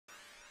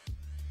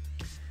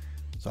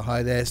So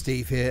hi there,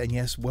 Steve here, and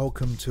yes,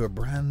 welcome to a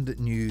brand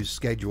new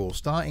schedule.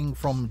 Starting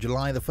from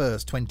July the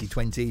 1st,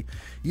 2020,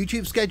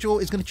 YouTube's schedule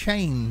is going to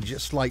change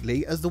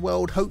slightly as the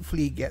world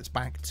hopefully gets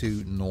back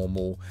to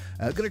normal.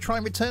 Going to try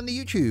and return the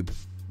YouTube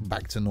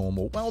back to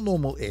normal, well,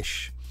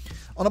 normal-ish.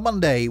 On a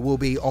Monday will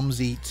be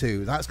OMSI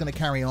 2. That's going to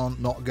carry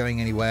on, not going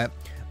anywhere.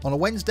 On a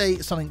Wednesday,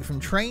 something from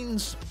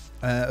Trains.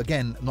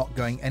 Again, not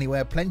going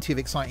anywhere. Plenty of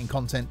exciting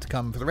content to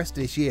come for the rest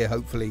of this year,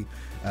 hopefully,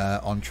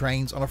 on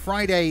Trains. On a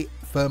Friday,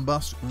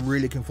 Fernbus.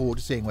 Really looking forward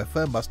to seeing where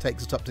Fernbus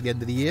takes us up to the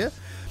end of the year.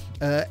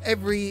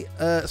 Every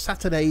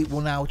Saturday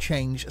will now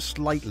change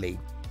slightly.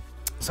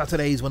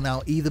 Saturdays will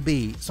now either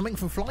be something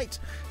from flight,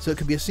 so it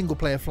could be a single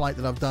player flight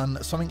that I've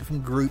done, something from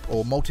group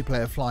or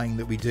multiplayer flying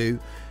that we do.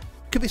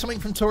 Could be something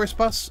from Tourist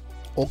Bus,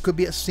 or could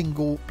be a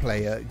single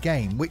player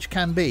game, which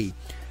can be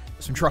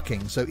some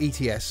trucking, so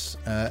ETS,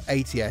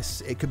 ATS,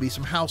 it could be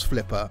some house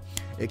flipper,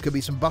 it could be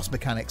some bus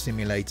mechanic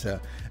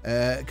simulator,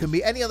 it could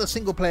be any other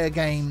single player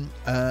game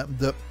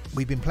that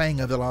we've been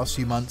playing over the last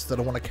few months that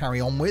I want to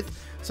carry on with.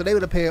 So they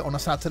would appear on a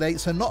Saturday,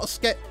 so not a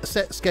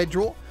set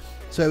schedule.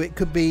 So it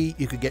could be,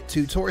 you could get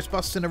 2 tourist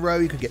buses in a row,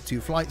 you could get 2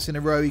 flights in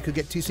a row, you could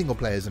get 2 single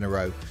players in a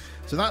row.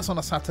 So that's on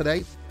a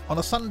Saturday. On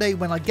a Sunday,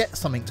 when I get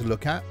something to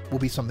look at, will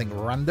be something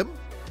random.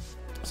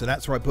 So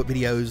that's where I put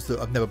videos that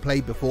I've never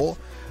played before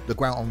that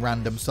go out on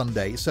random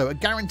Sunday. So a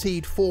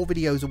guaranteed 4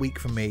 videos a week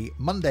from me.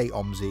 Monday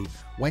OMSI,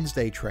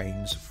 Wednesday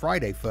Trains,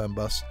 Friday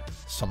Fernbus,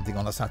 something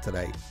on a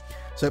Saturday.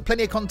 So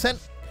plenty of content.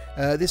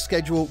 This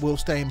schedule will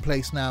stay in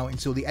place now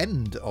until the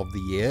end of the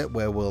year,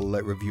 where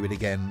we'll review it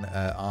again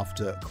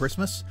after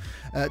Christmas.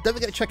 Don't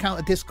forget to check out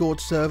a Discord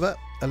server.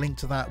 A link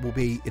to that will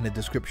be in the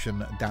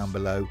description down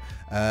below.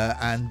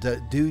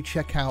 And do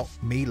check out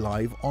me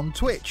live on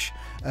Twitch,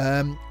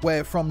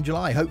 where from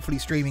July, hopefully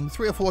streaming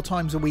 3 or 4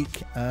 times a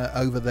week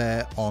over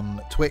there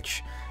on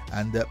Twitch,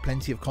 and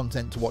plenty of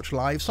content to watch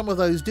live. Some of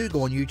those do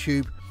go on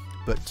YouTube,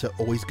 but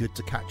always good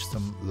to catch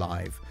them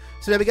live.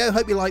 So there we go.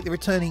 Hope you like the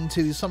returning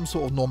to some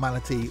sort of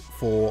normality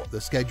for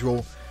the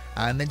schedule.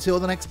 And until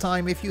the next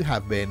time, if you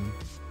have been,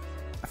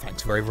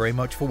 thanks very, very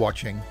much for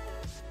watching.